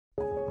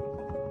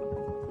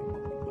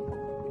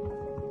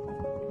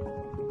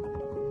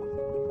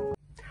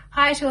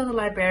Hi to all the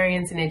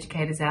librarians and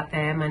educators out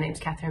there. My name's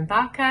Kathryn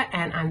Barker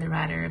and I'm the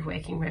writer of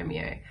Waking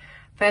Romeo.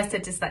 First,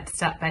 I'd just like to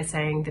start by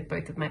saying that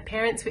both of my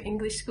parents were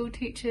English school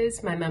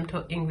teachers. My mum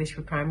taught English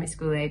for primary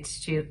school age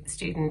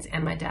students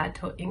and my dad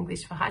taught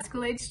English for high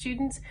school age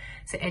students,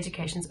 so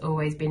education's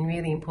always been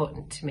really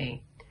important to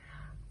me.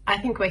 I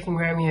think Waking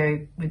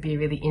Romeo would be a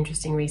really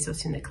interesting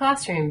resource in the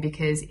classroom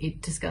because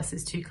it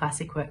discusses two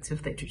classic works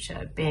of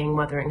literature, being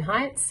Wuthering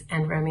Heights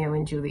and Romeo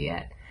and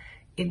Juliet.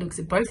 It looks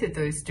at both of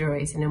those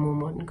stories in a more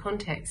modern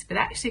context, but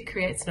actually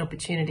creates an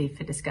opportunity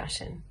for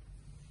discussion.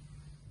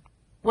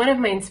 One of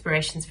my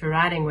inspirations for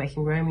writing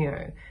Waking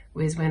Romeo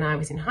was when I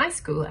was in high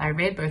school. I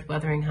read both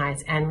Wuthering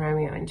Heights and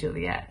Romeo and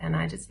Juliet, and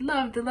I just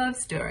loved the love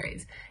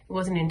stories. It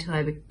wasn't until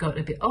I got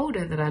a bit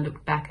older that I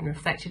looked back and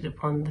reflected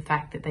upon the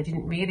fact that they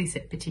didn't really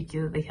set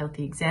particularly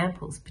healthy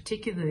examples,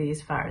 particularly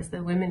as far as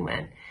the women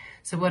went.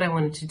 So what I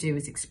wanted to do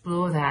was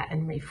explore that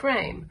and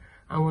reframe.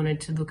 I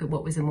wanted to look at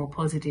what was a more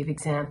positive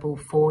example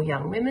for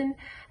young women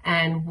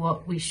and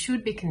what we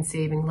should be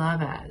conceiving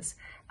love as.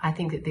 I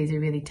think that these are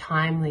really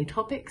timely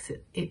topics,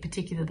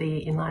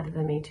 particularly in light of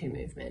the Me Too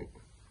movement.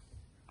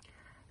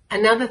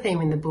 Another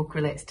theme in the book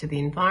relates to the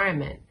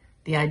environment,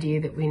 the idea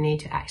that we need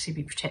to actually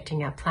be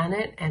protecting our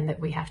planet and that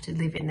we have to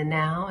live in the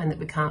now and that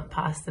we can't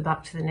pass the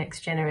buck to the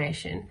next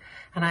generation.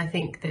 And I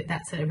think that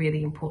that's a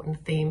really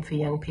important theme for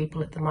young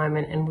people at the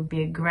moment and would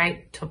be a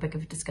great topic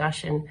of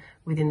discussion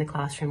within the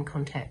classroom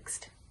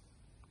context.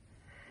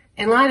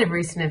 In light of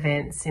recent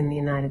events in the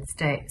United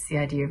States, the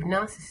idea of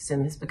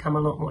narcissism has become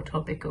a lot more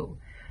topical.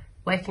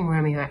 Waking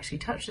Romeo actually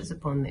touches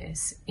upon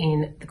this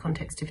in the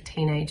context of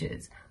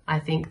teenagers. I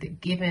think that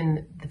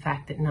given the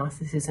fact that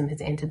narcissism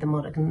has entered the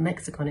modern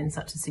lexicon in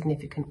such a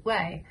significant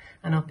way,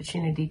 an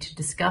opportunity to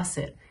discuss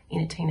it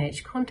in a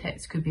teenage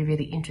context could be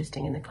really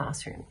interesting in the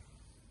classroom.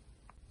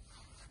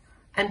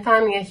 And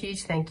finally, a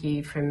huge thank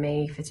you from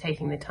me for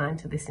taking the time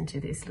to listen to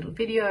this little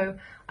video.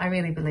 I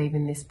really believe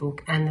in this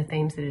book and the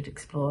themes that it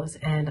explores,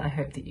 and I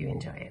hope that you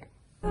enjoy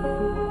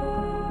it.